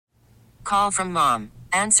Call from mom.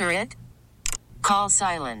 Answer it. Call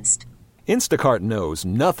silenced. Instacart knows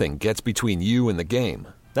nothing gets between you and the game.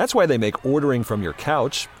 That's why they make ordering from your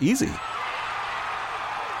couch easy.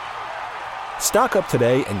 Stock up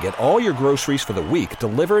today and get all your groceries for the week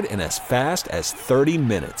delivered in as fast as 30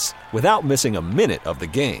 minutes without missing a minute of the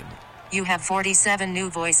game. You have 47 new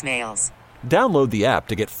voicemails. Download the app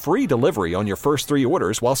to get free delivery on your first 3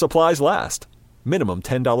 orders while supplies last. Minimum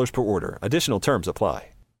 $10 per order. Additional terms apply.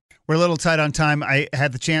 We're a little tight on time. I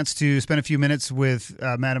had the chance to spend a few minutes with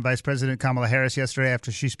Madam Vice President Kamala Harris yesterday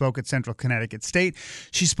after she spoke at Central Connecticut State.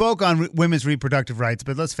 She spoke on women's reproductive rights,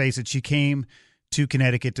 but let's face it, she came to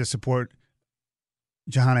Connecticut to support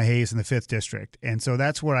Jahana Hayes in the 5th District. And so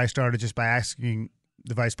that's where I started, just by asking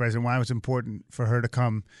the Vice President why it was important for her to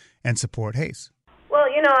come and support Hayes. Well,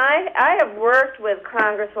 I have worked with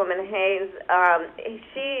Congresswoman Hayes.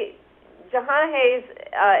 Jahana Hayes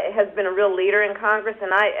has been a real leader in Congress,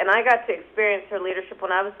 and I got to experience her leadership when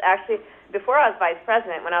I was before I was Vice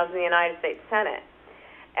President, when I was in the United States Senate.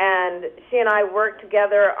 And she and I worked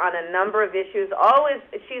together on a number of issues.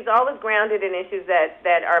 She's always grounded in issues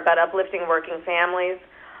that are about uplifting working families.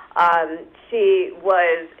 She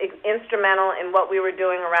was instrumental in what we were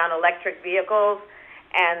doing around electric vehicles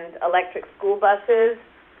and electric school buses.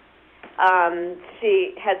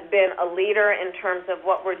 She has been a leader in terms of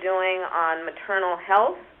what we're doing on maternal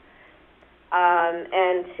health.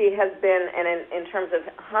 And she has been in terms of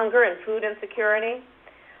hunger and food insecurity.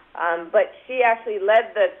 But she actually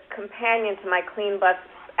led the companion to my Clean Bus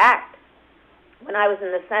Act when I was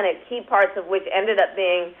in the Senate, key parts of which ended up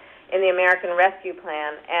being in the American Rescue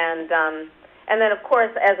Plan. And then, of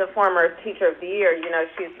course, as a former Teacher of the Year,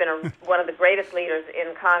 she's been one of the greatest leaders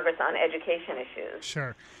in Congress on education issues.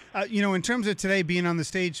 Sure. In terms of today being on the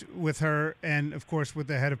stage with her and, of course, with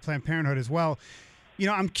the head of Planned Parenthood as well,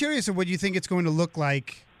 I'm curious of what you think it's going to look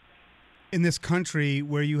like in this country,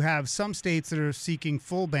 where you have some states that are seeking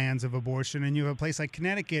full bans of abortion, and you have a place like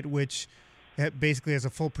Connecticut, which basically has a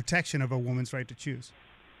full protection of a woman's right to choose.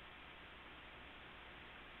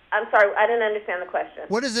 I'm sorry, I didn't understand the question.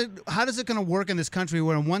 How is it going to work in this country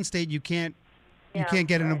where in one state you can't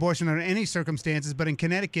get an abortion under any circumstances, but in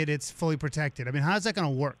Connecticut it's fully protected? I mean, how's that going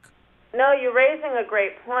to work? No, you're raising a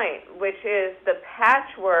great point, which is the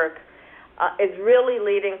patchwork is really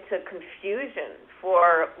leading to confusion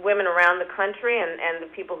for women around the country and the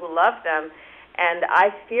people who love them. And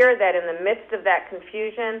I fear that in the midst of that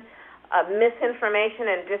confusion, misinformation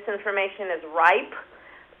and disinformation is ripe.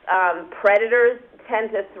 Predators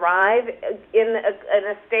tend to thrive in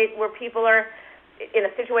a state where people are in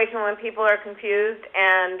a situation when people are confused,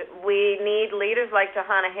 and we need leaders like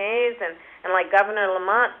Jahana Hayes and like Governor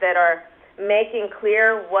Lamont that are making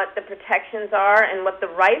clear what the protections are and what the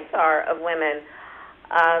rights are of women.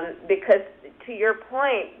 Because to your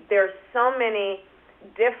point, there's so many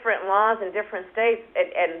different laws in different states,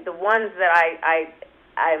 and the ones that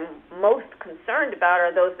I'm most concerned about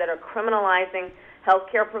are those that are criminalizing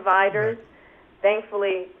healthcare providers. Right.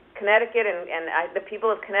 Thankfully, Connecticut and the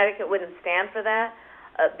people of Connecticut wouldn't stand for that.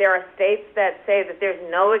 There are states that say that there's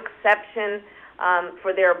no exception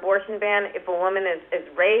for their abortion ban if a woman is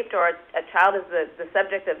raped or a child is the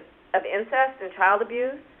subject of incest and child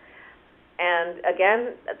abuse. And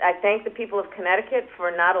again, I thank the people of Connecticut for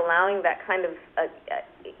not allowing that kind of,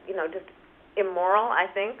 just immoral, I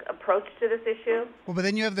think, approach to this issue. Well, but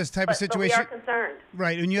then you have this type of situation. But we are concerned.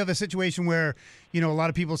 Right, and you have a situation where, a lot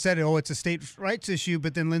of people said, it's a state rights issue,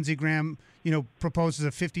 but then Lindsey Graham, proposes a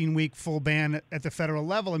 15-week full ban at the federal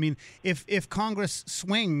level. I mean, if Congress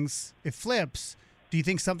swings, it flips, do you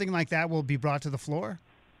think something like that will be brought to the floor?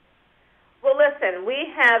 Well, listen,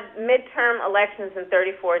 we have midterm elections in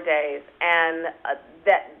 34 days, and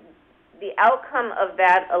that the outcome of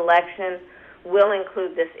that election will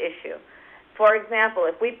include this issue. For example,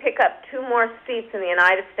 if we pick up 2 more seats in the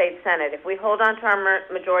United States Senate, if we hold on to our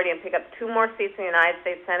majority and pick up 2 more seats in the United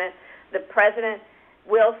States Senate, the president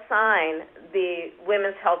will sign the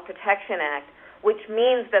Women's Health Protection Act, which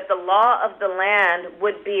means that the law of the land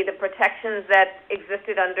would be the protections that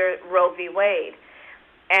existed under Roe v. Wade.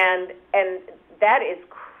 And that is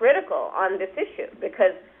critical on this issue,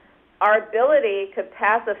 because our ability to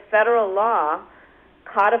pass a federal law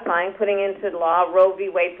codifying, putting into law Roe v.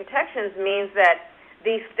 Wade protections means that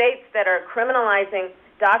these states that are criminalizing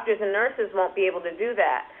doctors and nurses won't be able to do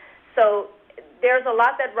that. So there's a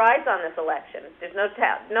lot that rides on this election. There's no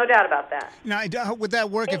doubt about that. Now, would that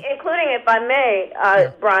work? Including, if I may,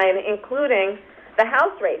 Brian, including the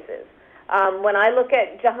House races. When I look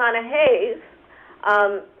at Jahana Hayes,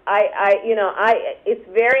 it's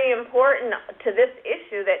very important to this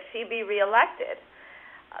issue that she be reelected,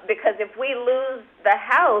 because if we lose the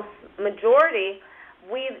House, majority,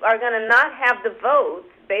 we are going to not have the votes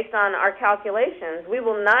based on our calculations. We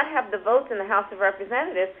will not have the votes in the House of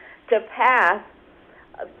Representatives to pass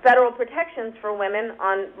federal protections for women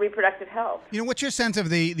on reproductive health. You know, what's your sense of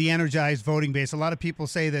the energized voting base? A lot of people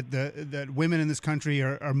say that women in this country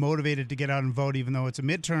are motivated to get out and vote, even though it's a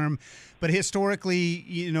midterm. But historically,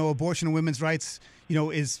 you know, abortion and women's rights, you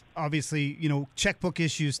know, is obviously, you know, checkbook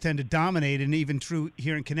issues tend to dominate, and even true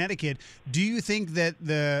here in Connecticut. Do you think that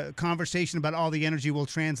the conversation about all the energy will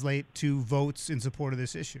translate to votes in support of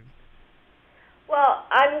this issue? Well,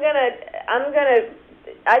 I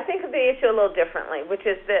think of the issue a little differently, which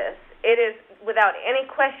is this. It is, without any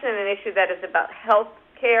question, an issue that is about health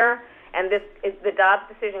care, and the Dobbs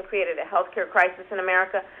decision created a health care crisis in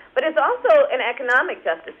America, but it's also an economic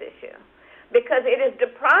justice issue, because it is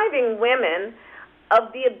depriving women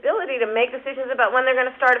of the ability to make decisions about when they're going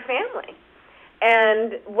to start a family.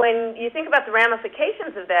 And when you think about the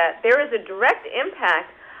ramifications of that, there is a direct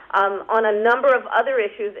impact on a number of other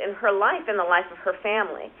issues in her life and the life of her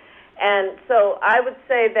family. And so I would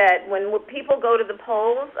say that when people go to the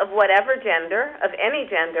polls of whatever gender, of any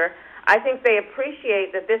gender, I think they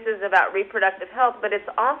appreciate that this is about reproductive health, but it's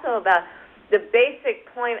also about the basic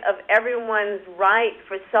point of everyone's right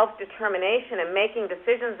for self-determination and making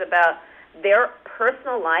decisions about their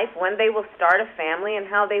personal life, when they will start a family, and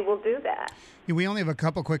how they will do that. Yeah, we only have a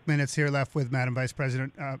couple quick minutes here left with Madam Vice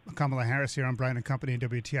President Kamala Harris here on Bryant and Company and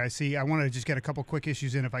WTIC. I wanted to just get a couple quick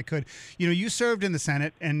issues in if I could. You know, you served in the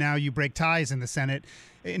Senate, and now you break ties in the Senate.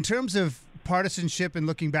 In terms of partisanship and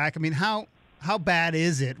looking back, I mean, how bad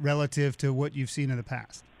is it relative to what you've seen in the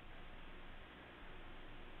past?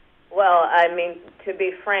 Well, I mean, to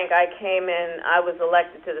be frank, I was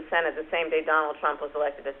elected to the Senate the same day Donald Trump was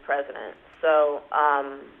elected as president. So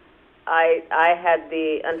I had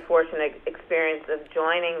the unfortunate experience of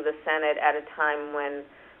joining the Senate at a time when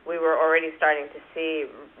we were already starting to see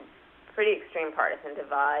pretty extreme partisan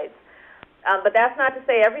divides. But that's not to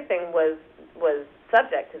say everything was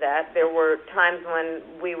subject to that. There were times when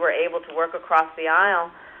we were able to work across the aisle,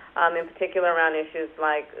 in particular around issues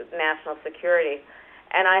like national security.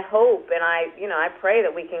 And I hope and I pray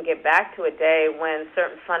that we can get back to a day when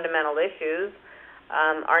certain fundamental issues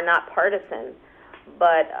are not partisan.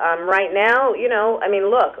 But right now, I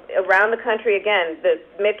mean, look, around the country, again, the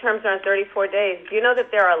midterms are in 34 days. Do you know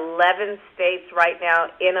that there are 11 states right now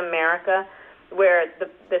in America where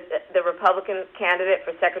the Republican candidate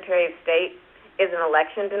for Secretary of State is an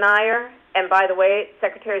election denier? And by the way,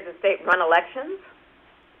 Secretaries of State run elections.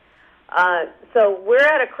 So we're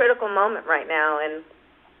at a critical moment right now, and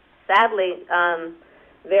sadly,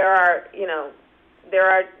 there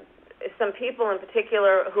are some people in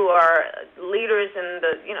particular who are leaders in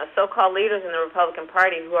the, so-called leaders in the Republican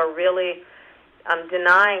Party who are really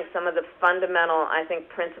denying some of the fundamental, I think,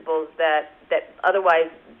 principles that otherwise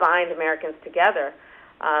bind Americans together,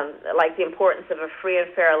 like the importance of a free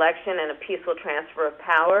and fair election and a peaceful transfer of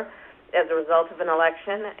power as a result of an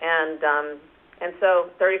election. And so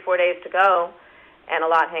 34 days to go, and a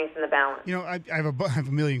lot hangs in the balance. You know, I have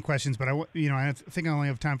a million questions, but I think I only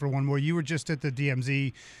have time for one more. You were just at the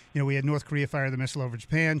DMZ. You know, we had North Korea fire the missile over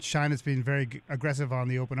Japan. China's been very aggressive on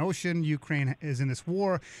the open ocean. Ukraine is in this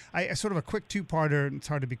war. I sort of a quick two-parter. It's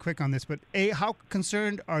hard to be quick on this, but A, how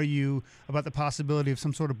concerned are you about the possibility of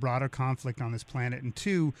some sort of broader conflict on this planet? And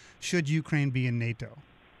two, should Ukraine be in NATO?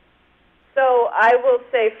 So I will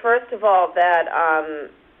say, first of all, that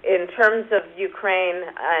in terms of Ukraine,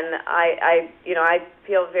 and I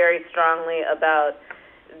feel very strongly about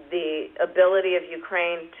the ability of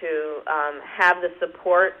Ukraine to have the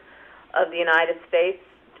support of the United States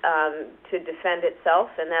to defend itself,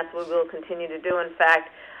 and that's what we'll continue to do. In fact,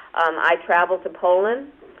 I traveled to Poland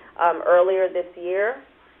earlier this year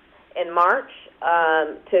in March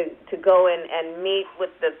to go in and meet with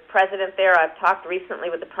the president there. I've talked recently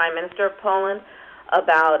with the Prime Minister of Poland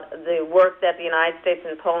about the work that the United States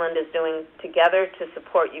and Poland is doing together to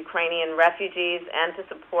support Ukrainian refugees and to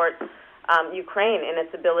support Ukraine in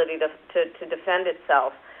its ability to defend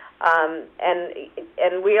itself.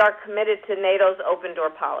 And we are committed to NATO's open door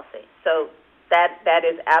policy. So that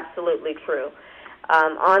is absolutely true.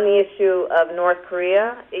 On the issue of North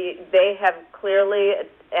Korea, they have clearly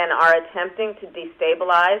and are attempting to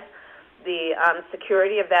destabilize the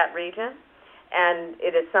security of that region. And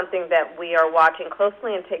it is something that we are watching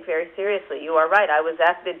closely and take very seriously. You are right. I was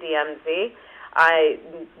at the DMZ. I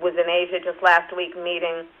was in Asia just last week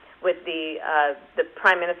meeting with the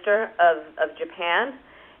Prime Minister of Japan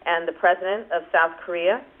and the President of South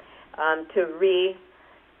Korea to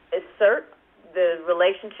reassert the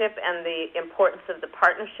relationship and the importance of the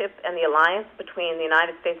partnership and the alliance between the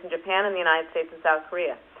United States and Japan and the United States and South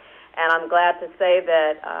Korea. And I'm glad to say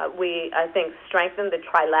that we, I think, strengthened the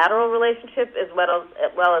trilateral relationship as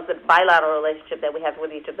well as the bilateral relationship that we have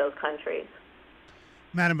with each of those countries.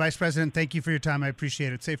 Madam Vice President, thank you for your time. I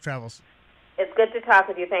appreciate it. Safe travels. It's good to talk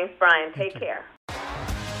with you. Thanks, Brian. Take care.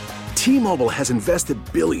 T-Mobile has invested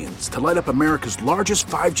billions to light up America's largest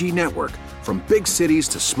 5G network, from big cities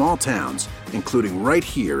to small towns, including right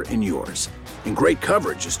here in yours. And great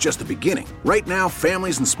coverage is just the beginning. Right now,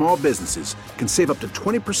 families and small businesses can save up to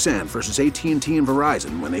 20% versus AT&T and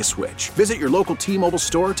Verizon when they switch. Visit your local T-Mobile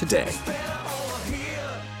store today.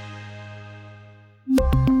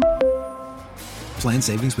 Plan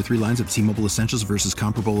savings with 3 lines of T-Mobile Essentials versus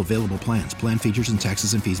comparable available plans. Plan features and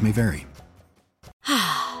taxes and fees may vary.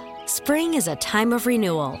 Spring is a time of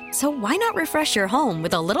renewal, so why not refresh your home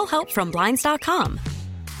with a little help from Blinds.com?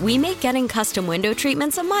 We make getting custom window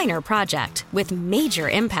treatments a minor project with major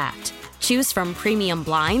impact. Choose from premium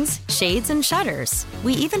blinds, shades, and shutters.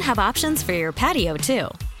 We even have options for your patio, too.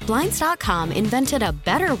 Blinds.com invented a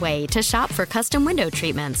better way to shop for custom window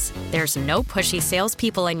treatments. There's no pushy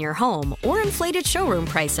salespeople in your home or inflated showroom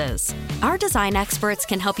prices. Our design experts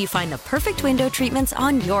can help you find the perfect window treatments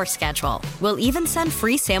on your schedule. We'll even send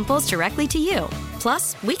free samples directly to you.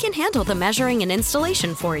 Plus, we can handle the measuring and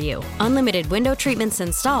installation for you. Unlimited window treatments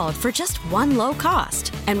installed for just one low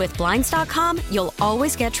cost. And with Blinds.com, you'll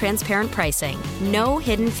always get transparent pricing. No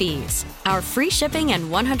hidden fees. Our free shipping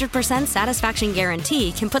and 100% satisfaction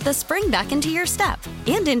guarantee can put the spring back into your step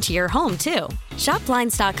and into your home, too. Shop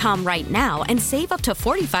Blinds.com right now and save up to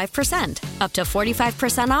 45%. Up to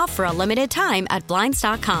 45% off for a limited time at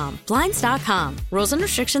Blinds.com. Blinds.com. Rules and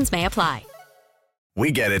restrictions may apply.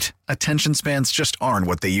 We get it. Attention spans just aren't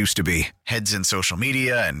what they used to be. Heads in social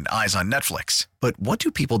media and eyes on Netflix. But what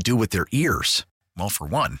do people do with their ears? Well, for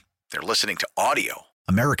one, they're listening to audio.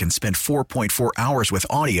 Americans spend 4.4 hours with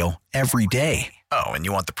audio every day. Oh, and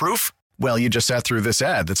you want the proof? Well, you just sat through this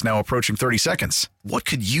ad that's now approaching 30 seconds. What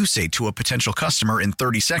could you say to a potential customer in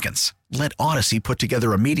 30 seconds? Let Odyssey put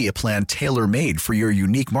together a media plan tailor-made for your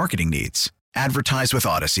unique marketing needs. Advertise with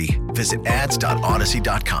Odyssey. Visit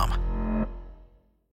ads.odyssey.com.